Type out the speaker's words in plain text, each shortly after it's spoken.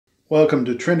Welcome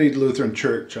to Trinity Lutheran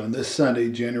Church on this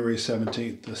Sunday, January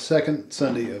 17th, the second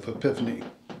Sunday of Epiphany.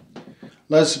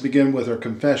 Let us begin with our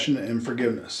confession and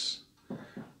forgiveness.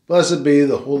 Blessed be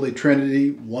the Holy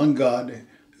Trinity, one God,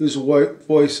 whose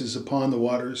voice is upon the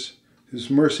waters, whose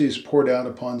mercy is poured out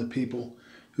upon the people,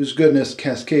 whose goodness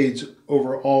cascades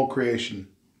over all creation.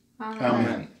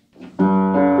 Amen.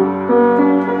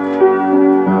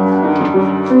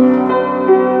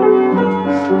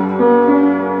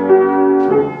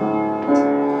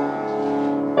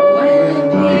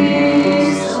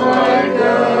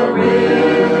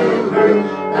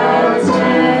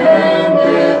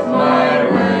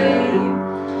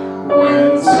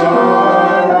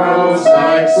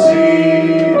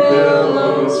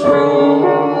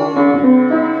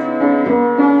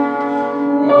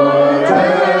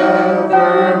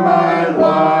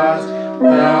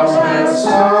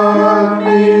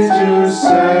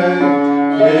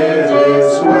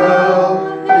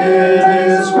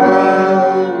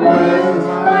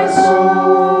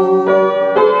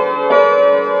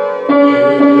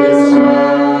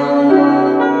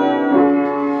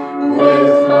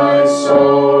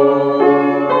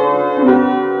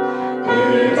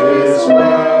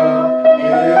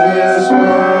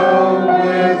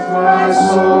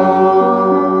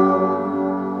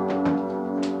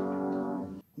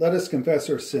 Let us confess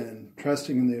our sin,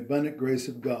 trusting in the abundant grace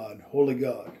of God, Holy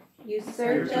God. You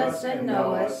search us and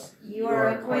know us. You are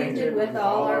acquainted with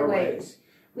all our ways.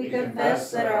 We confess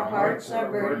that our hearts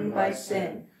are burdened by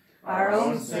sin, our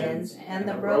own sins, and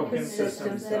the broken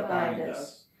systems that bind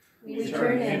us. We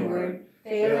turn inward,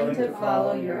 failing to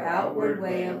follow your outward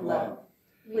way of love.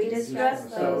 We distrust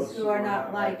those who are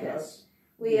not like us.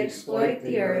 We exploit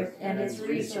the earth and its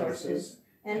resources,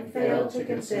 and fail to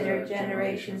consider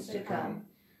generations to come.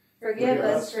 Forgive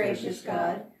us, gracious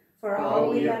God, for all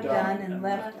we have done and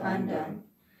left undone.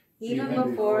 Even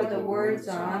before the words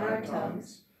are on our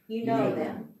tongues, you know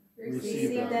them.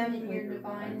 Receive them in your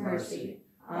divine mercy.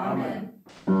 Amen.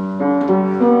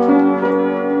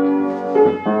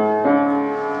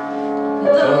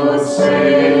 Though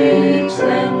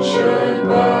Satan should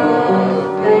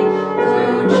buffet,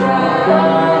 through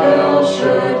trial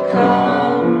should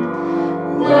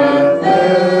come, let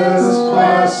this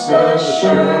blessed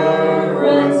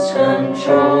assurance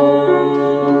control,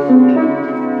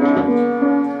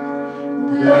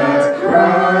 that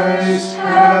Christ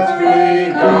hath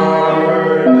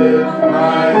regarded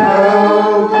my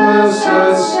helpless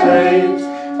estate,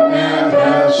 and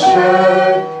hath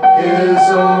shed his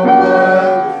own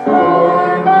blood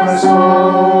for my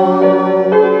soul.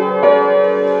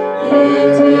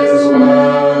 It is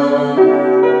well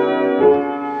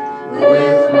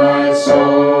with my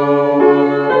soul.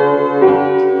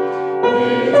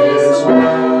 It is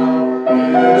well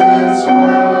with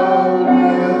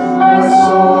my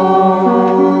soul.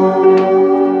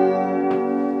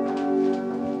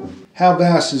 How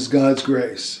vast is God's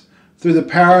grace! Through the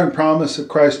power and promise of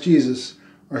Christ Jesus,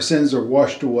 our sins are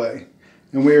washed away,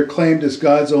 and we are claimed as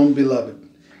God's own beloved.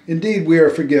 Indeed, we are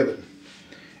forgiven.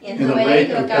 In the wake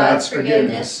of God's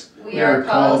forgiveness, we are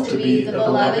called to be the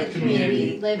beloved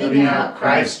community living out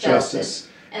Christ's justice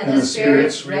and the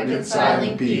Spirit's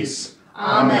reconciling peace.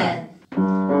 Amen.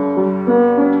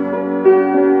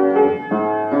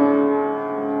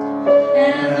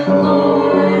 And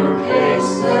Lord,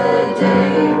 haste the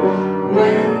day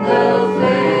when the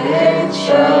faith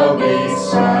shall be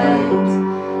sight,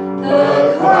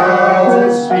 the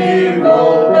clouds be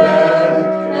rolled back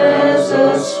as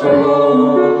a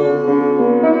scroll,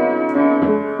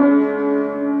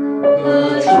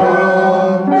 the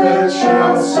trumpet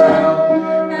shall sound,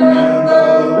 and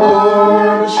the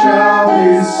Lord shall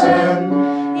descend.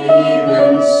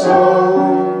 Even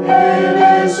so, it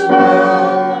is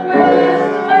well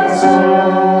with my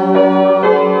soul.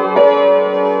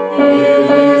 It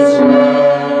is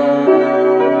well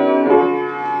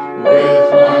with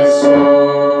my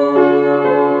soul.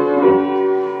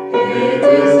 It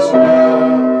is well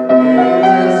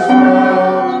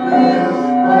with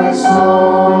my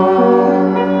soul.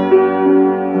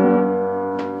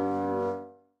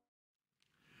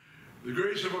 The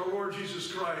grace of our Lord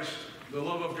Jesus Christ, the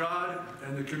love of God,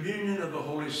 and the communion of the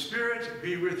Holy Spirit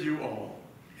be with you all.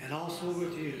 And also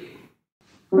with you.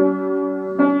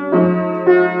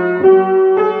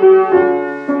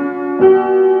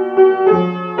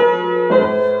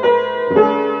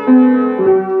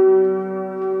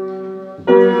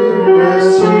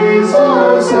 Dearest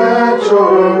Jesus, at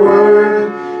your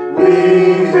word,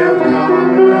 we have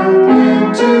come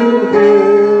into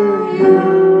hear you.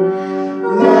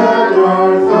 Let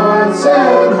our thoughts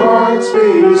and hearts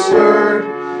be stirred,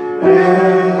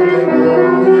 and a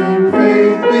growing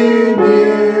faith be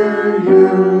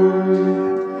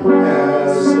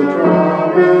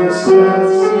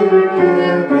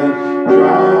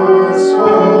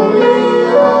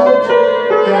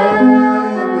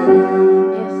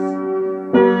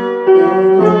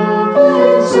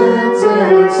sense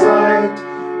and sight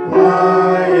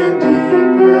lie in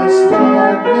deepest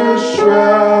darkness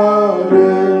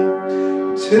shrouded,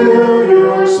 till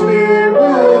your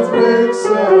spirit breaks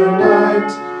the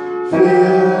night,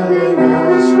 filling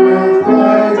us with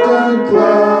light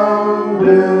unclouded.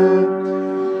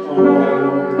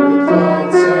 All good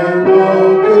thoughts and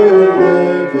all good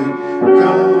living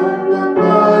come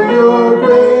by your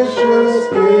gracious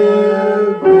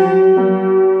giving.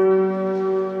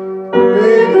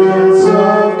 Radiance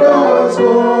of God's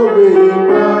glory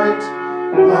bright,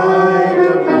 light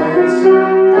of lights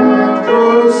God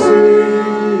proceeding.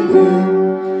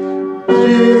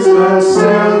 Jesus,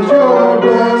 send your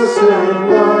blessed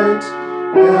light,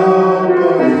 help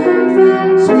our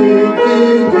hearing,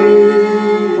 speaking,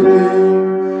 healing.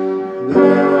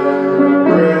 That our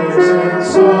prayers and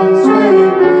songs may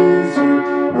please you,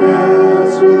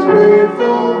 as with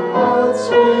grateful hearts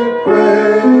we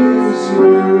praise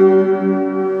you.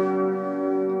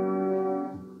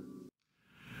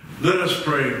 Let us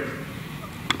pray.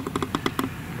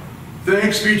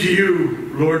 Thanks be to you,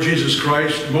 Lord Jesus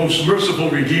Christ, most merciful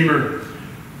Redeemer,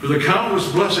 for the countless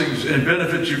blessings and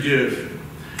benefits you give.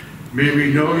 May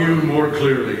we know you more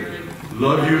clearly,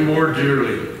 love you more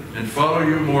dearly, and follow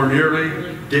you more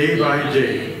nearly day by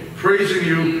day, praising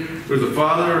you with the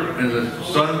Father and the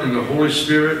Son and the Holy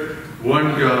Spirit,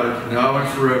 one God, now and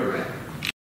forever.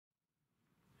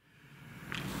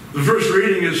 The first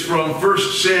reading is from 1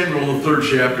 Samuel, the 3rd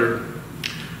chapter.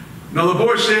 Now the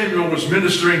boy Samuel was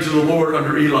ministering to the Lord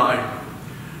under Eli.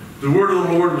 The word of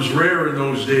the Lord was rare in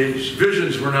those days.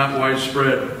 Visions were not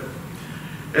widespread.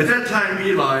 At that time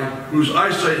Eli, whose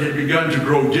eyesight had begun to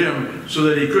grow dim so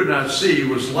that he could not see,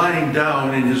 was lying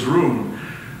down in his room.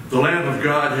 The lamp of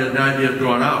God had not yet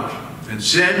gone out, and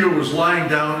Samuel was lying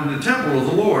down in the temple of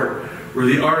the Lord, where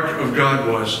the ark of God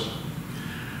was.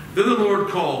 Then the Lord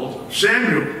called,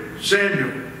 "Samuel,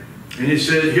 Samuel." And he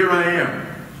said, "Here I am,"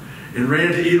 and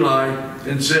ran to Eli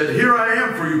and said, "Here I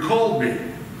am, for you called me."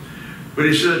 But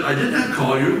he said, "I did not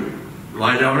call you.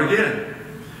 Lie down again."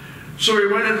 So he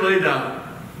went and lay down.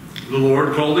 The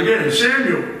Lord called again,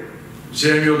 "Samuel."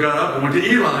 Samuel got up and went to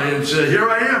Eli and said, "Here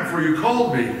I am, for you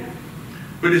called me."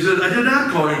 But he said, "I did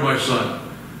not call you, my son.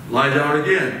 Lie down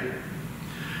again."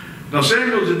 Now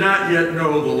Samuel did not yet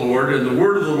know the Lord, and the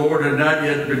word of the Lord had not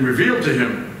yet been revealed to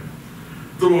him.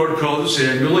 The Lord called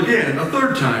Samuel again, a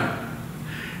 3rd time.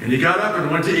 And he got up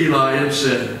and went to Eli and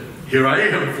said, "Here I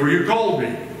am, for you called me."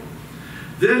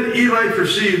 Then Eli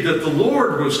perceived that the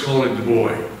Lord was calling the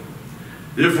boy.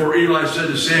 Therefore Eli said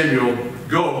to Samuel,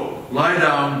 "Go, lie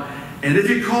down, and if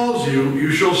he calls you, you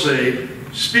shall say,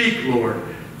 'Speak, Lord,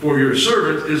 for your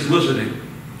servant is listening.'"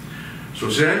 So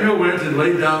Samuel went and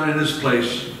lay down in his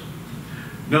place.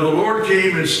 Now the Lord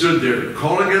came and stood there,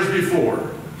 calling as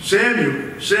before,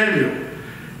 "Samuel, Samuel."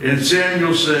 And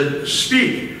Samuel said,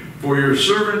 "Speak, for your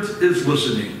servant is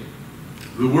listening."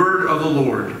 The word of the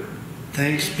Lord.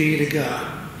 Thanks be to God.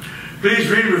 Please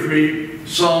read with me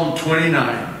Psalm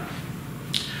 29.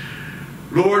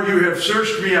 Lord, you have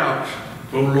searched me out.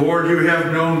 O Lord, you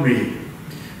have known me.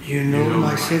 You know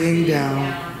my sitting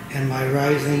down and my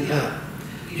rising up.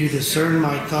 You discern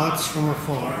my thoughts from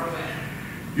afar.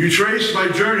 You trace my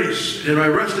journeys and my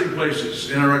resting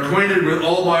places and are acquainted with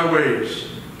all my ways.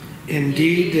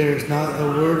 Indeed, there is not a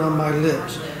word on my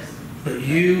lips, but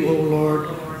you, O Lord,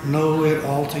 know it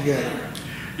altogether.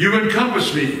 You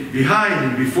encompass me behind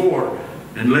and before,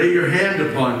 and lay your hand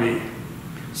upon me.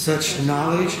 Such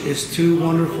knowledge is too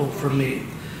wonderful for me.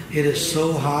 It is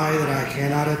so high that I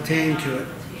cannot attain to it.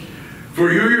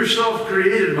 For you yourself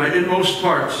created my inmost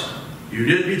parts. You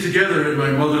knit me together in my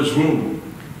mother's womb.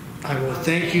 I will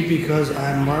thank you because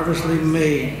I am marvelously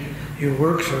made. Your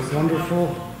works are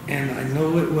wonderful, and I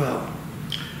know it well.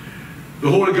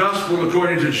 The Holy Gospel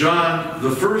according to John,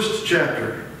 the 1st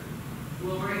chapter.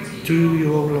 To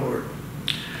you, O Lord.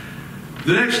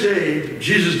 The next day,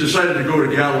 Jesus decided to go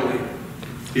to Galilee.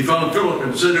 He found Philip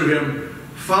and said to him,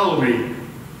 "Follow me."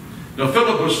 Now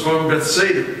Philip was from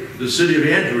Bethsaida, the city of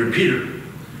Andrew and Peter.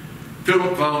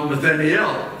 Philip found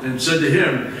Nathanael and said to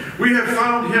him, "We have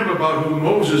found him about whom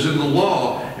Moses in the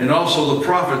law and also the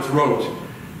prophets wrote,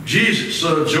 Jesus,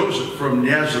 son of Joseph from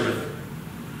Nazareth."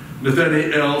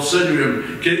 Nathanael said to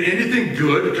him, "Can anything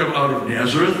good come out of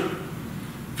Nazareth?"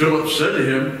 Philip said to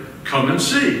him, "Come and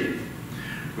see."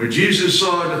 When Jesus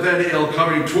saw Nathanael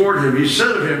coming toward him, he said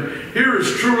of him, "Here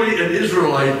is truly an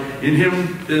Israelite, in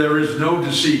him there is no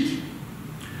deceit."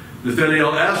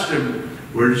 Nathanael asked him,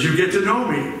 "Where did you get to know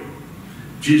me?"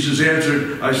 Jesus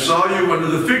answered, "I saw you under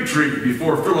the fig tree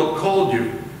before Philip called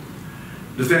you."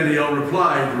 Nathanael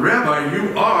replied, "Rabbi,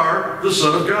 you are the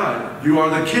Son of God. You are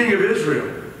the King of Israel."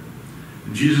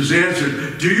 And Jesus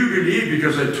answered, "Do you believe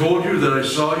because I told you that I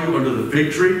saw you under the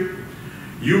fig tree?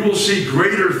 You will see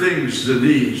greater things than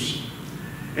these."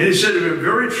 And he said to him,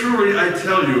 "Very truly I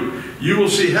tell you, you will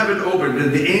see heaven opened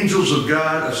and the angels of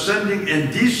God ascending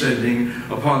and descending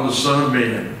upon the Son of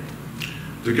Man."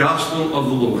 The Gospel of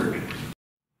the Lord.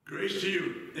 Grace to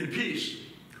you and peace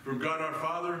from God our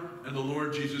Father and the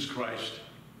Lord Jesus Christ.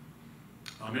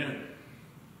 Amen.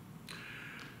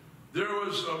 There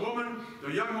was a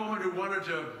young woman who wanted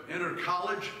to enter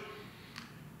college,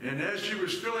 and as she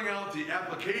was filling out the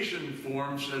application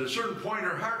forms, at a certain point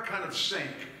her heart kind of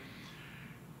sank,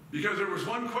 because there was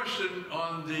one question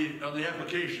on the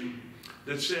application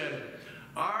that said,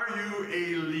 "Are you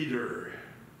a leader?"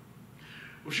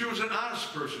 Well, she was an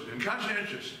honest person and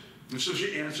conscientious, and so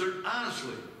she answered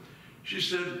honestly. She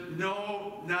said,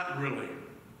 "No, not really,"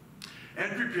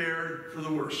 and prepared for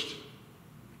the worst.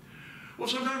 Well,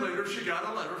 sometime later, she got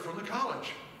a letter from the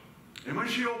college, and when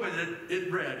she opened it,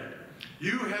 it read,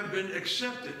 "You have been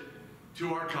accepted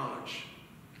to our college."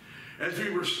 As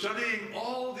we were studying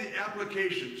all the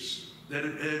applications that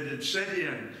had been sent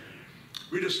in,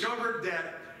 we discovered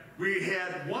that we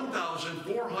had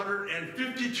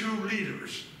 1,452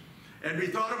 leaders, and we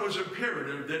thought it was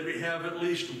imperative that we have at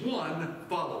least one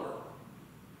follower.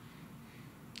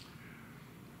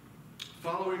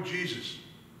 Following Jesus.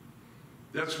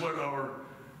 That's what our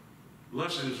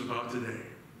lesson is about today.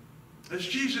 As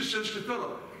Jesus says to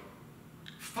Philip,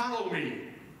 "Follow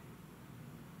me."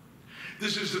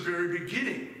 This is the very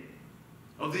beginning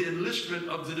of the enlistment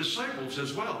of the disciples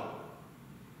as well.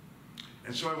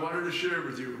 And so I wanted to share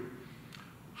with you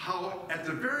how at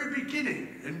the very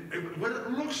beginning and what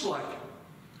it looks like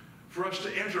for us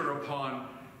to enter upon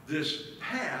this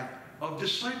path of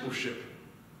discipleship.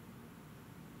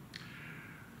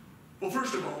 Well,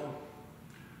 first of all,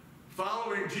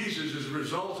 following Jesus is a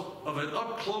result of an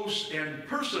up-close and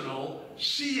personal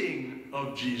seeing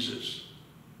of Jesus.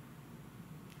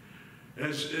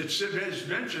 As it's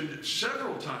mentioned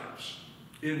several times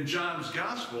in John's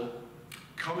Gospel,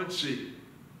 come and see.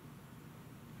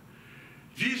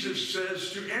 Jesus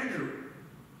says to Andrew,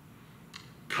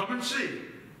 "Come and see."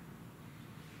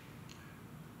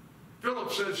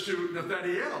 Philip says to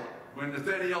Nathanael, when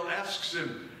Nathanael asks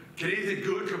him, "Can anything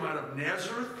good come out of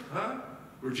Nazareth?"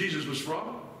 Where Jesus was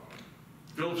from?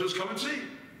 Philip says, "Come and see."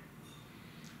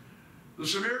 The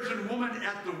Samaritan woman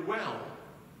at the well,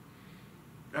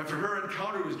 after her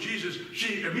encounter with Jesus,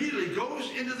 she immediately goes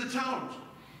into the town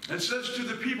and says to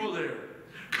the people there,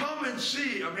 "Come and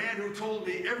see a man who told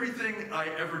me everything I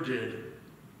ever did."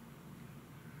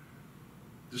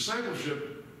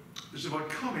 Discipleship is about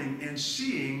coming and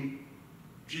seeing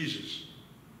Jesus.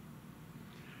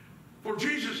 For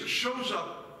Jesus shows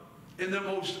up in the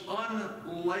most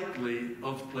unlikely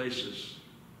of places.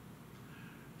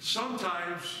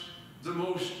 Sometimes the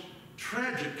most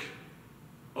tragic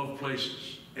of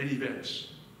places and events.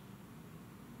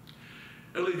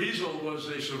 Elie Wiesel was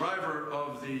a survivor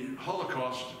of the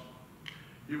Holocaust.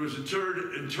 He was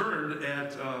interned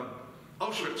at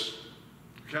Auschwitz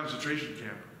concentration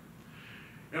camp.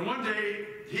 And one day,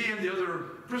 he and the other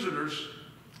prisoners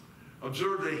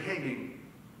observed a hanging.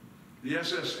 The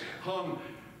SS hung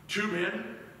 2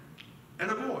 men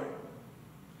and a boy.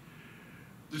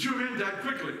 The 2 men died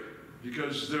quickly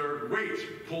because their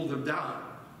weight pulled them down.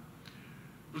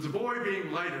 But the boy,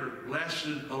 being lighter,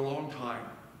 lasted a long time.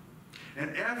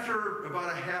 And after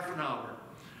about a half an hour,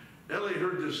 Elie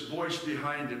heard this voice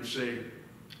behind him say,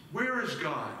 "Where is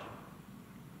God?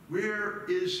 Where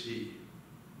is he?"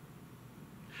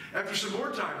 After some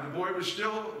more time, the boy was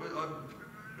still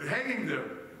hanging there.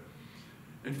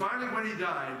 And finally, when he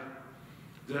died,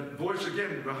 that voice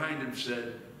again behind him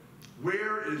said,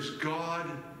 "Where is God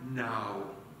now?"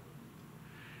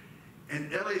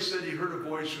 And Elie said he heard a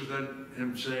voice within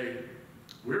him say,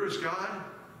 "Where is God?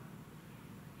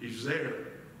 He's there,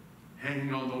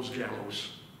 hanging on those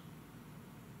gallows."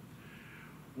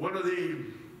 One of the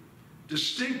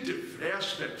distinctive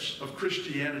aspects of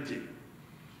Christianity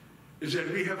is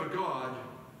that we have a God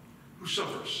who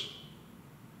suffers,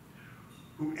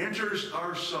 who enters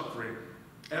our suffering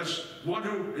as one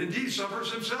who indeed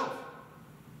suffers himself.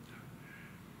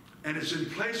 And it's in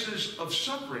places of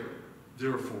suffering,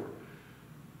 therefore,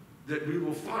 that we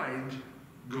will find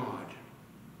God.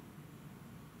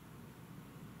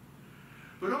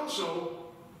 But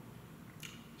also,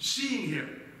 seeing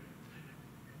him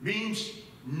means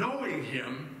knowing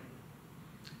him,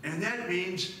 and that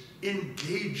means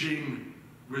engaging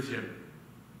with him.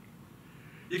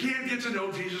 You can't get to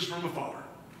know Jesus from afar,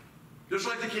 just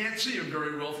like you can't see him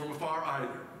very well from afar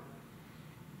either.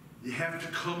 You have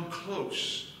to come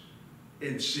close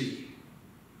and see.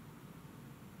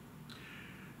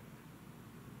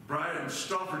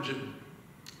 Stoffergen,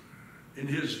 in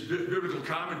his biblical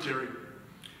commentary,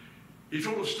 he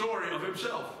told a story of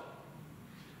himself.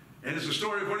 And it's a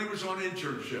story of when he was on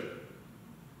internship.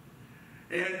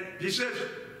 And he says,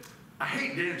 I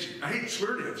hate dancing. I hate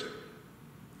square dancing.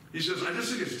 He says, I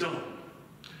just think it's dumb.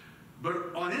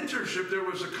 But on internship, there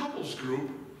was a couples group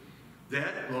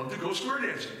that loved to go square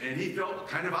dancing. And he felt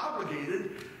kind of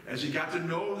obligated, as he got to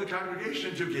know the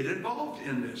congregation, to get involved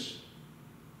in this.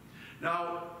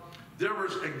 Now, there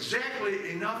was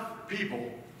exactly enough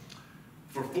people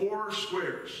for 4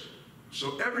 squares.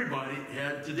 So everybody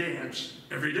had to dance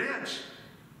every dance.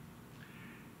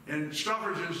 And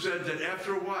Stoffergen said that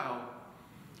after a while,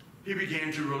 he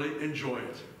began to really enjoy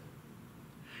it.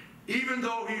 Even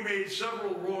though he made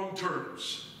several wrong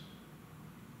turns,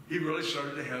 he really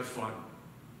started to have fun.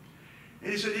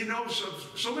 And he said he knows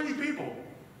so many people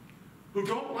who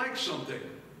don't like something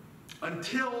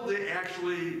until they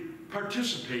actually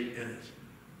participate in it.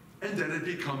 And then it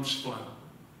becomes fun.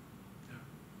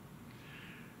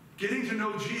 Getting to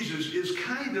know Jesus is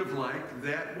kind of like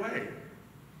that way.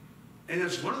 And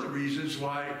it's one of the reasons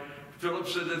why Philip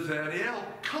said to Nathanael,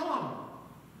 come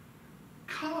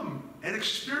and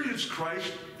experience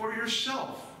Christ for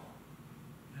yourself.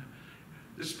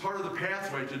 It's part of the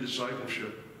pathway to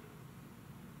discipleship.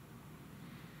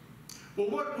 Well,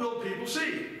 what will people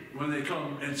see when they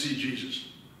come and see Jesus?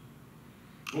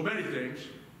 Well, many things.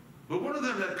 But one of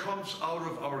them that comes out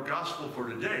of our gospel for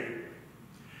today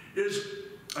is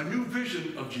a new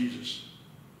vision of Jesus.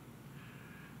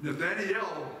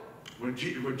 Nathanael, when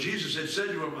Jesus had said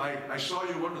to him, I saw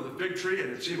you under the fig tree,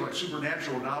 and it seemed like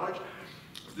supernatural knowledge,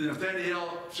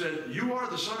 Nathanael said, you are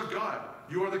the Son of God.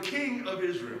 You are the King of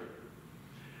Israel.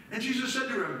 And Jesus said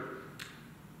to him,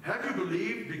 have you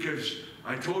believed because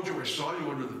I told you I saw you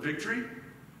under the fig tree?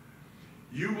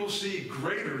 You will see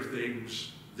greater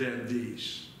things than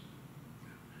these.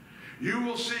 You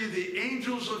will see the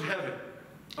angels of heaven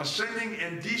ascending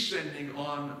and descending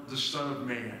on the Son of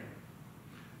Man.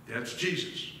 That's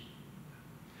Jesus.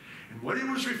 And what he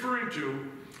was referring to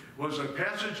was a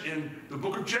passage in the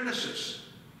book of Genesis,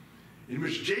 in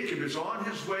which Jacob is on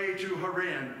his way to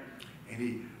Haran, and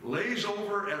he lays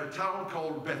over at a town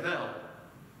called Bethel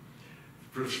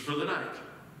for the night.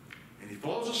 And he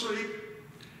falls asleep,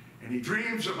 and he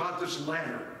dreams about this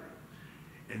ladder.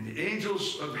 And the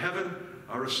angels of heaven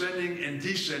are ascending and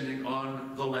descending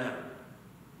on the ladder.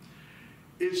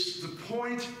 It's the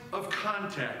point of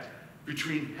contact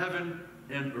between heaven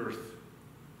and earth.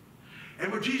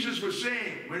 And what Jesus was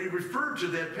saying when he referred to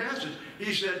that passage,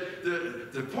 he said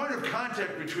the point of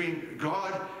contact between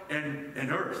God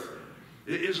and earth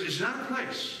is not a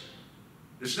place.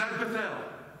 It's not Bethel.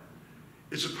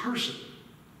 It's a person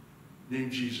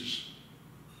named Jesus.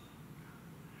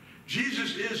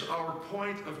 Jesus is our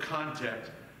point of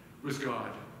contact with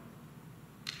God.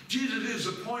 Jesus is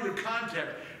the point of contact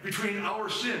between our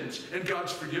sins and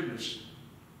God's forgiveness.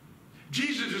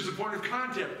 Jesus is the point of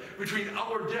contact between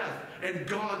our death and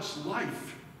God's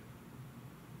life.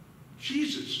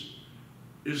 Jesus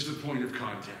is the point of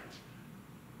contact.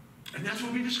 And that's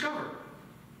what we discover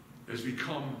as we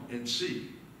come and see.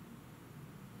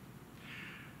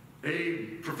 A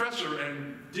professor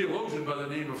and theologian by the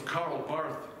name of Karl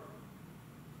Barth,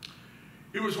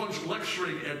 he was once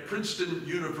lecturing at Princeton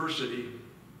University.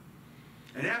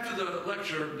 And after the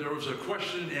lecture, there was a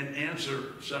question and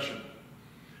answer session.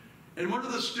 And one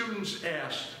of the students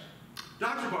asked,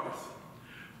 Dr. Barth,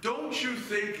 don't you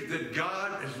think that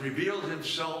God has revealed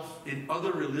himself in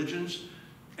other religions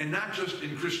and not just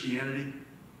in Christianity?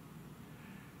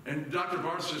 And Dr.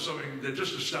 Barth said something that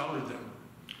just astounded them.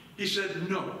 He said,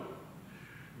 no,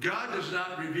 God does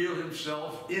not reveal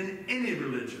himself in any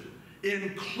religion,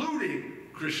 including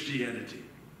Christianity.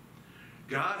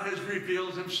 God has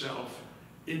revealed himself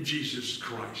in Jesus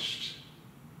Christ.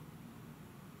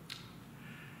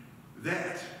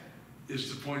 That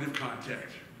is the point of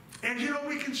contact. And you know,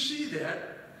 we can see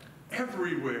that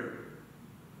everywhere.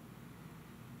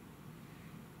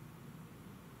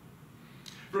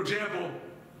 For example,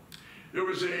 there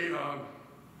was a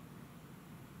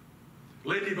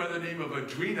lady by the name of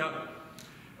Edwina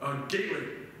Gately,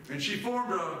 and she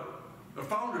formed a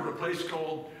founder of a place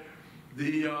called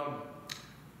the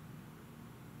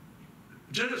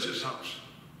Genesis House.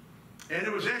 And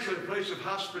it was actually a place of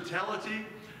hospitality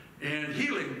and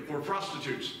healing for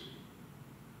prostitutes.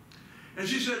 And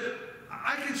she said,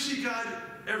 I can see God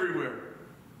everywhere.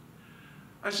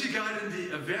 I see God in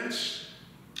the events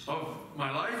of my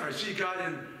life. I see God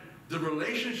in the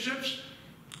relationships.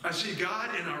 I see God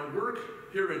in our work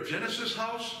here at Genesis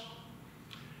House.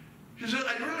 She said,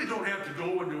 I really don't have to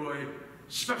go into a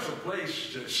special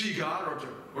place to see God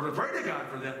or to pray to God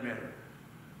for that matter.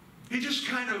 He just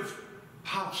kind of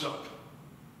pops up.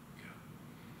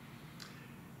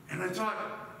 And I thought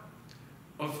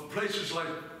of places like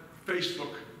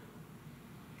Facebook.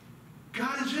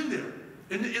 God is in there.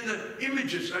 In the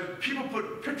images, people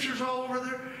put pictures all over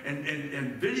there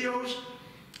and videos.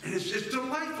 And it's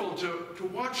delightful to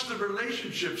watch the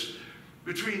relationships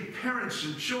between parents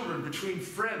and children, between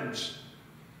friends.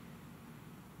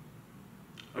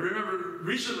 I remember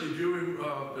recently viewing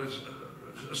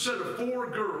a set of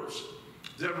 4 girls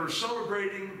that were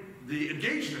celebrating the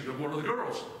engagement of one of the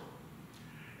girls.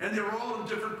 And they were all in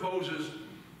different poses.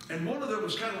 And one of them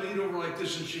was kind of leaned over like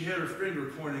this, and she had her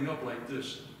finger pointing up like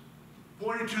this,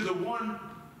 pointing to the one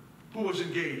who was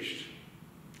engaged,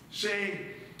 saying,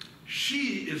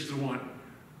 she is the one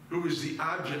who is the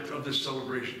object of this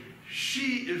celebration.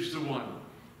 She is the one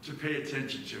to pay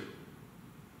attention to.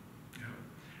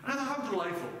 And I thought, how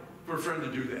delightful for a friend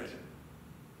to do that.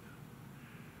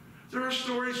 There are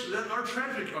stories that are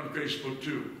tragic on Facebook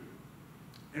too.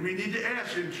 And we need to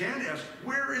ask, and can ask,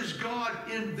 where is God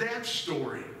in that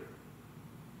story?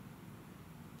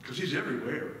 Because he's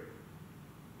everywhere.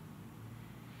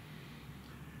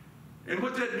 And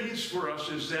what that means for us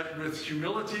is that with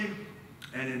humility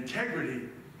and integrity,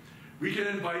 we can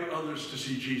invite others to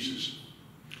see Jesus,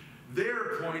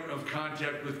 their point of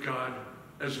contact with God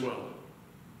as well.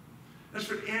 That's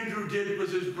what Andrew did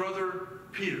with his brother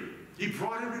Peter. He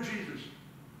brought him to Jesus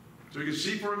so he could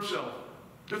see for himself.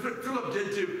 That's what Philip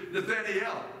did to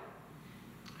Nathanael.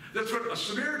 That's what a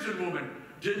Samaritan woman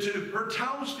did to her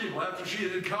townspeople after she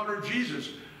had encountered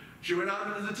Jesus. She went out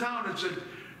into the town and said,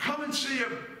 come and see a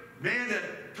man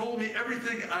that told me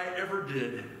everything I ever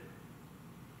did.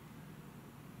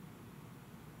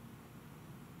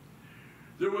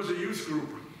 There was a youth group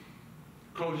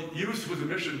called Youth with a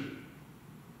Mission.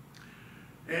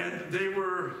 And they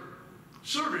were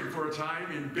serving for a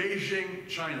time in Beijing,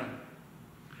 China.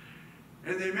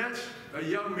 And they met a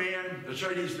young man, a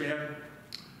Chinese man,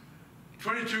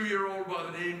 22-year-old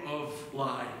by the name of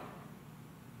Lai.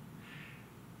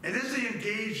 And as they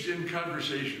engaged in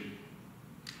conversation,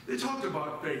 they talked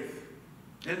about faith.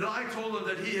 And Lai told them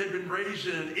that he had been raised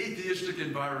in an atheistic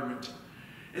environment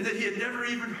and that he had never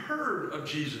even heard of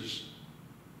Jesus.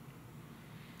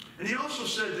 And he also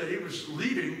said that he was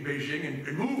leaving Beijing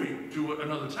and moving to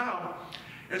another town.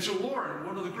 And so Lauren,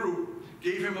 one of the group,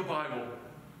 gave him a Bible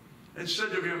and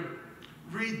said to him,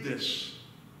 read this.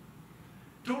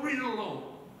 Don't read it alone.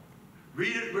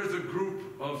 Read it with a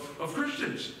group of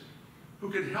Christians who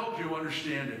can help you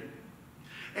understand it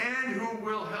and who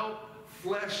will help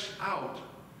flesh out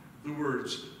the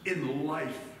words in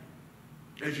life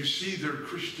as you see their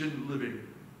Christian living.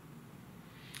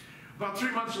 About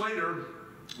 3 months later,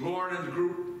 Lauren and the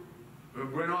group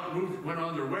went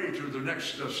on their way to the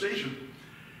next station,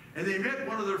 and they met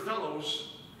one of their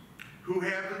fellows who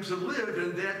happened to live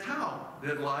in that town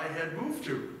that Lai had moved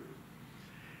to.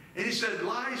 And he said,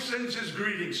 Lai sends his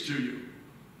greetings to you.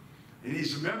 And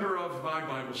he's a member of my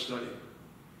Bible study.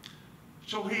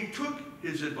 So he took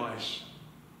his advice,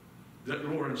 that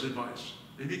Lauren's advice,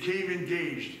 and became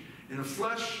engaged in a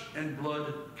flesh and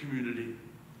blood community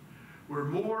where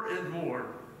more and more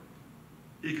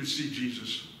he could see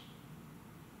Jesus.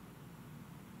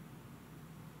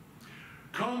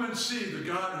 Come and see the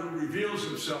God who reveals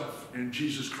himself in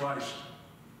Jesus Christ.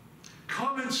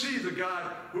 Come and see the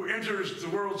God who enters the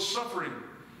world's suffering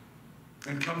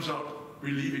and comes out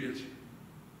relieving it.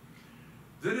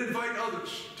 Then invite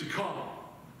others to come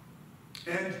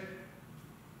and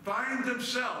find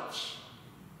themselves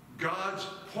God's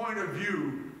point of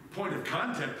view, point of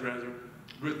contact rather,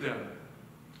 with them.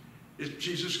 It's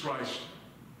Jesus Christ.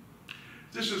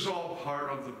 This is all part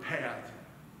of the path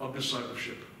of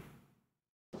discipleship.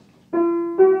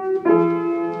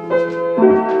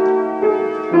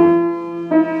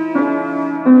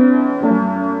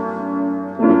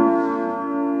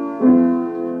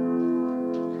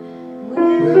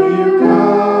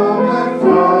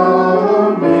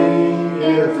 Never be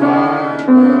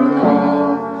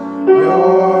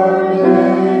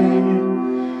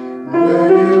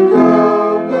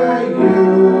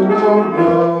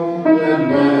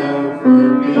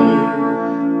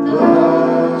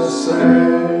the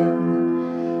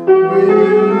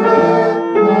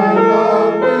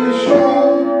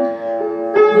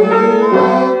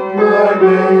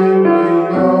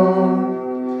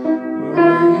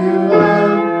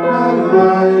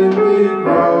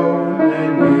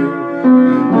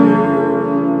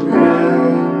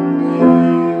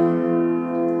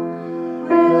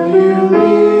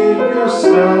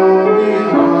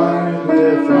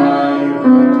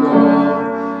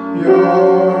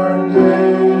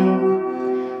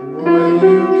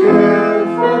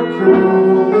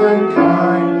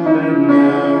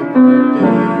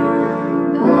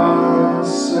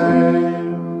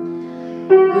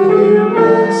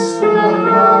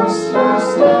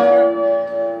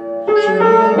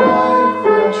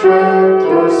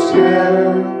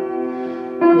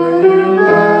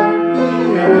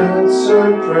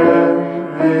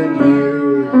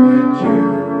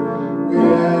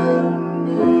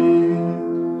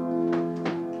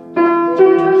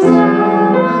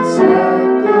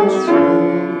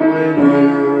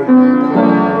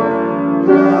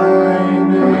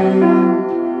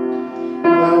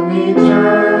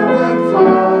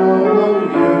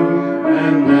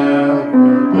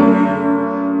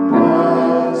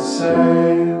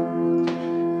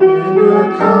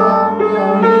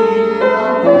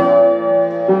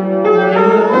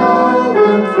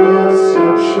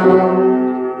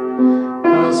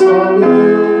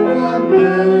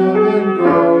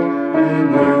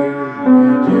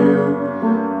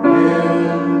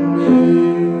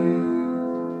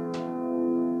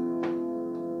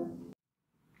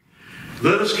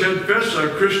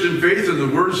in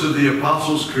the words of the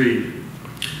Apostles' Creed.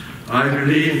 I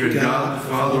believe in God the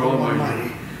Father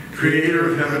Almighty,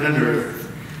 creator of heaven and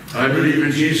earth. I believe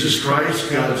in Jesus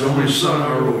Christ, God's only Son,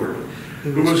 our Lord,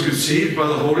 who was conceived by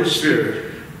the Holy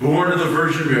Spirit, born of the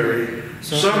Virgin Mary,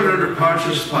 suffered under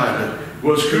Pontius Pilate,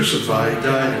 was crucified,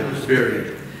 died, and was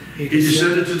buried. He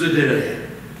descended to the dead.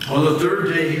 On the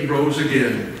third day he rose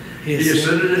again. He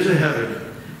ascended into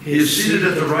heaven. He is seated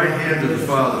at the right hand of the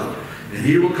Father, and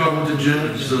he will come to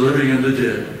judge the living and the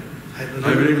dead.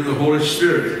 I believe in the Holy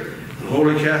Spirit, the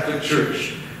Holy Catholic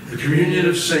Church, the communion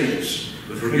of saints,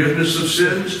 the forgiveness of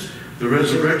sins, the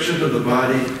resurrection of the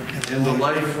body, and the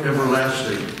life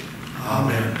everlasting.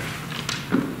 Amen.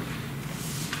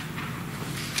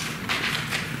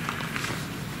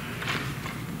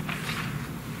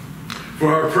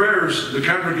 For our prayers, the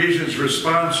congregation's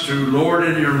response to Lord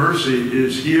in your mercy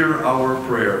is hear our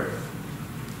prayer.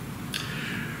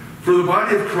 For the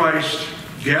body of Christ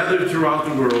gathered throughout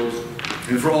the world,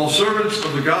 and for all servants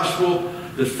of the gospel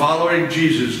that following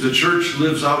Jesus, the church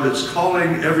lives out its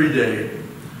calling every day.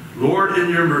 Lord, in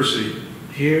your mercy,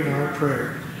 hear our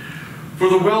prayer. For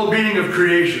the well-being of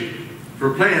creation,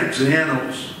 for plants and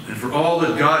animals, and for all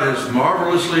that God has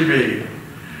marvelously made,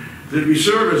 that we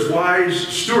serve as wise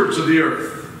stewards of the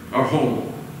earth, our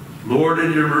home. Lord,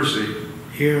 in your mercy,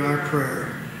 hear our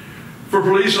prayer. For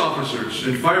police officers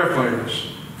and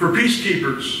firefighters, for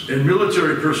peacekeepers and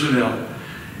military personnel,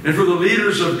 and for the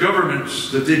leaders of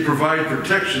governments that they provide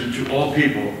protection to all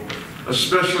people,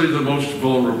 especially the most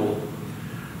vulnerable.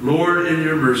 Lord, in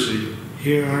your mercy,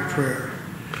 hear our prayer.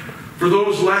 For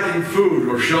those lacking food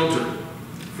or shelter,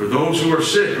 for those who are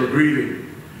sick or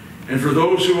grieving, and for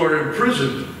those who are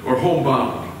imprisoned or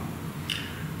homebound.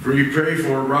 For we pray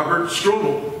for Robert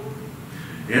Strobel,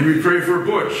 and we pray for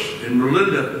Butch and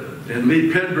Melinda and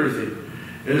Lee Penberthy,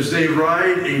 as they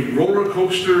ride a roller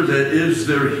coaster that is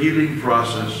their healing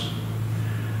process.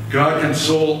 God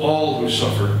console all who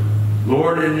suffer.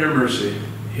 Lord, in your mercy,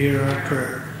 hear our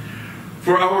prayer.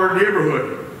 For our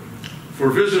neighborhood, for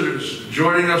visitors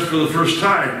joining us for the first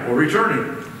time or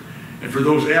returning, and for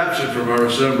those absent from our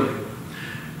assembly,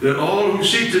 that all who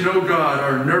seek to know God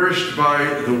are nourished by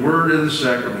the word and the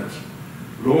sacrament.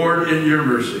 Lord, in your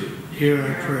mercy, hear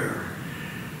our prayer.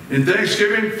 In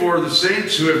thanksgiving for the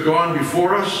saints who have gone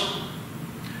before us,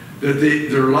 that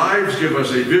their lives give us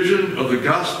a vision of the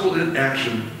gospel in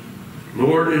action.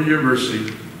 Lord, in your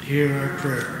mercy, hear our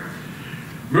prayer.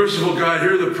 Merciful God,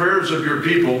 hear the prayers of your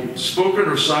people, spoken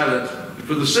or silent,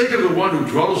 for the sake of the one who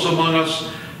dwells among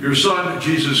us, your Son,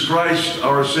 Jesus Christ,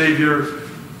 our Savior.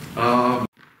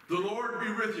 The Lord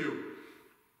be with you,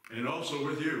 and also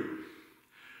with you.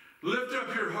 Lift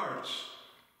up your hearts.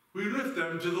 We lift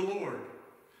them to the Lord.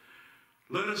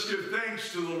 Let us give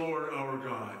thanks to the Lord our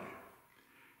God.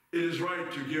 It is right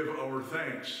to give our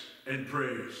thanks and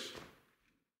praise.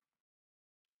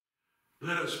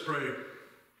 Let us pray.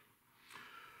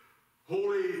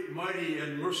 Holy, mighty,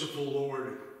 and merciful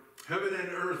Lord, heaven and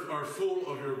earth are full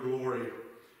of your glory.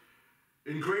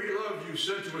 In great love you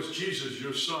sent to us Jesus,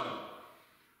 your Son,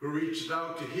 who reached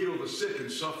out to heal the sick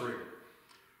and suffering,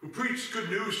 who preached good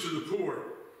news to the poor,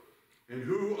 and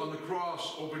who on the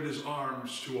cross opened his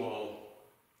arms to all.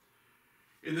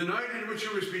 In the night in which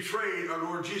he was betrayed, our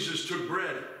Lord Jesus took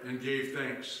bread and gave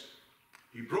thanks.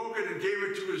 He broke it and gave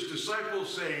it to his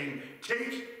disciples, saying,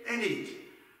 "Take and eat.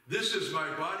 This is my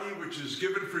body, which is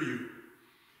given for you.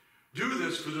 Do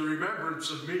this for the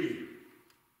remembrance of me."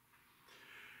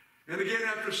 And again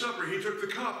after supper, he took the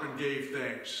cup and gave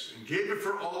thanks, and gave it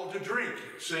for all to drink,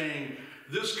 saying,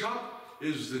 "This cup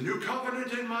is the new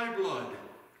covenant in my blood,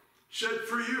 shed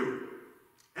for you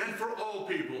and for all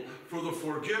people for the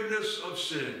forgiveness of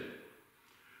sin.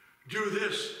 Do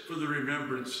this for the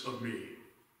remembrance of me."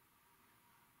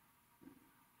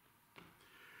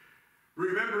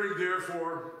 Remembering,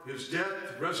 therefore, his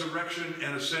death, resurrection,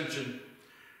 and ascension,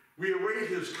 we await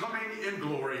his coming in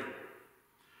glory.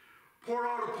 Pour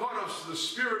out upon us the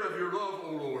spirit of your love,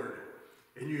 O Lord,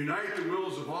 and unite the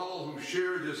wills of all who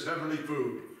share this heavenly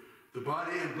food, the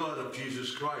body and blood of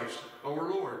Jesus Christ, our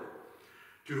Lord,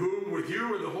 to whom with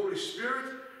you and the Holy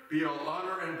Spirit be all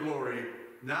honor and glory,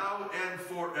 now and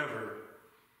forever.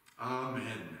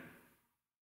 Amen.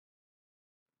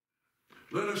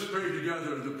 Let us pray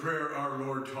together the prayer our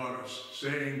Lord taught us,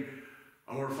 saying,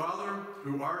 "Our Father,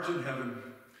 who art in heaven,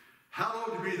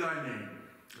 hallowed be thy name.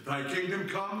 Thy kingdom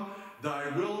come, thy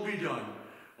will be done,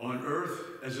 on earth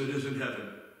as it is in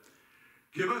heaven.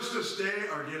 Give us this day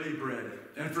our daily bread,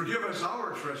 and forgive us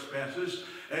our trespasses,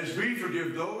 as we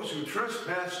forgive those who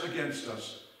trespass against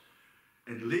us.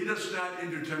 And lead us not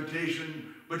into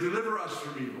temptation, but deliver us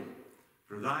from evil.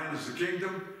 For thine is the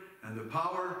kingdom, and the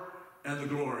power, and the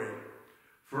glory,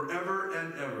 forever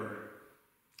and ever.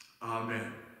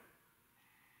 Amen.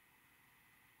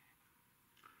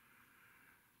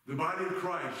 The body of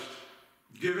Christ,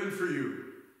 given for you.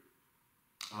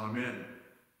 Amen.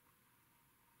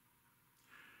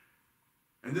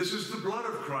 And this is the blood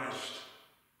of Christ,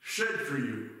 shed for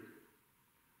you.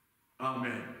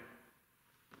 Amen.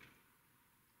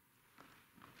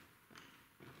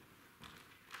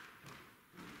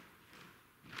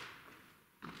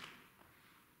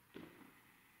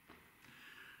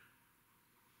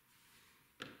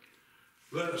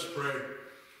 Let us pray.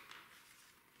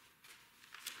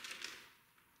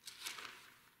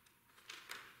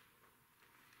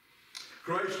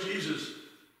 Christ Jesus,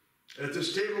 at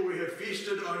this table we have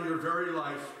feasted on your very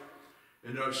life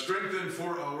and are strengthened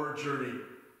for our journey.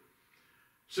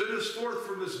 Send us forth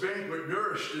from this banquet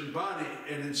nourished in body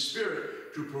and in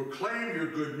spirit to proclaim your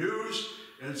good news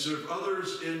and serve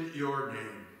others in your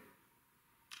name.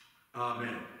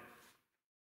 Amen.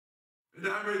 And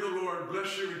now may the Lord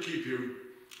bless you and keep you.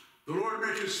 The Lord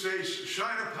make his face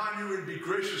shine upon you and be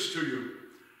gracious to you.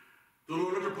 The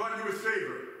Lord look upon you with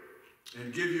favor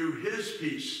and give you his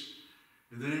peace.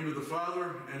 In the name of the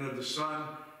Father, and of the Son,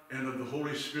 and of the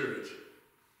Holy Spirit.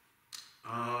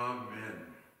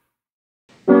 Amen.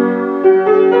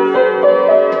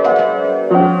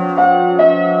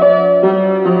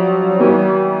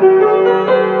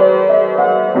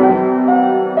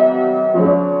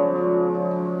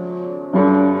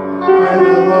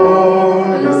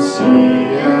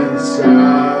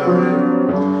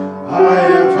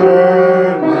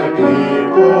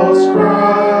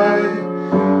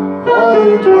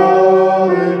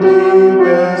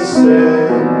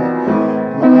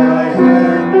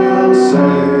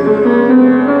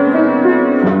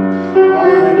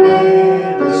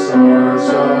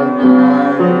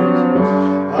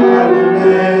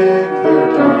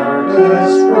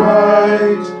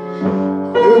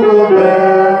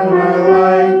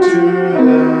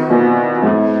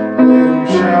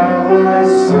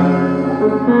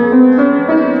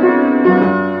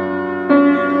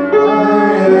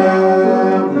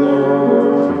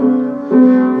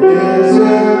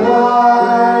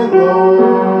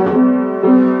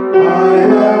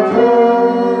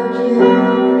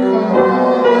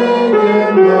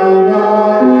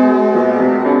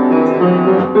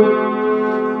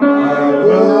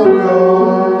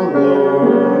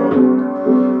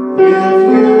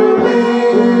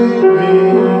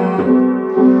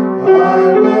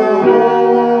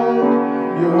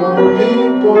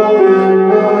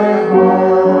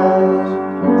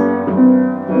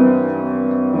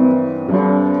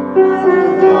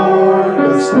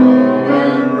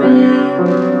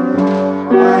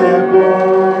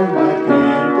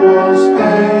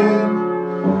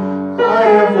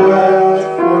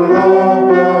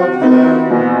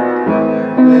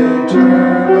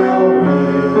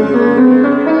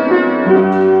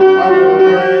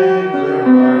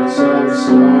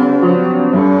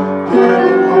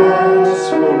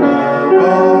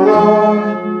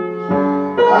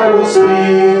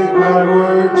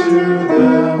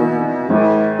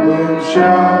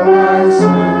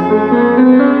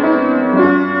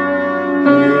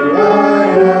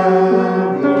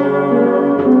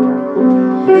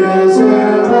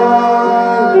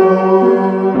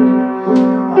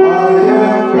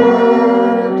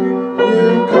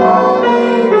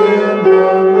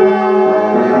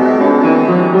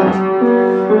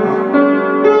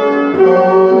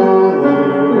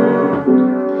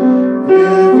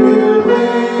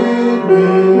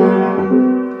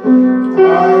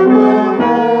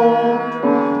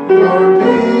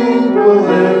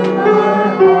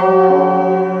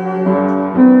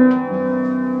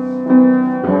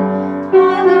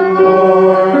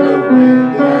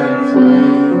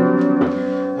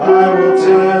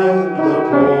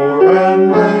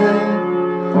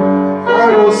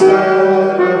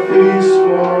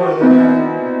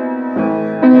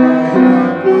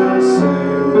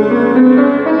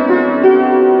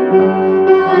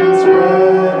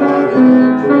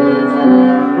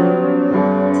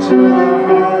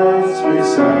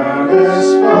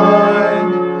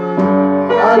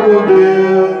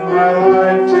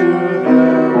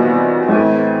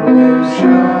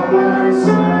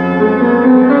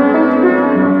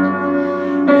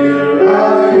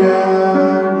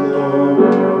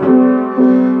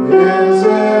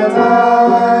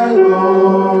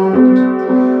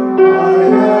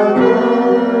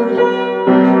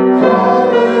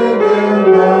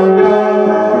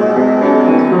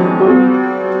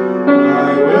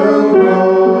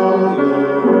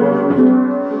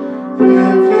 If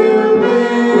you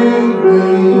lead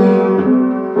me,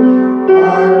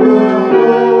 I will.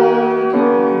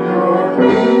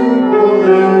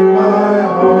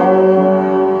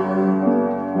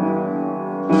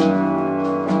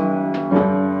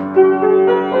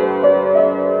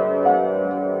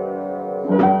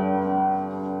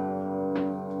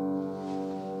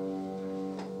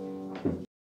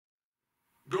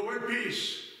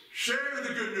 peace. Share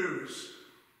the good news.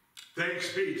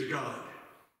 Thanks be to God.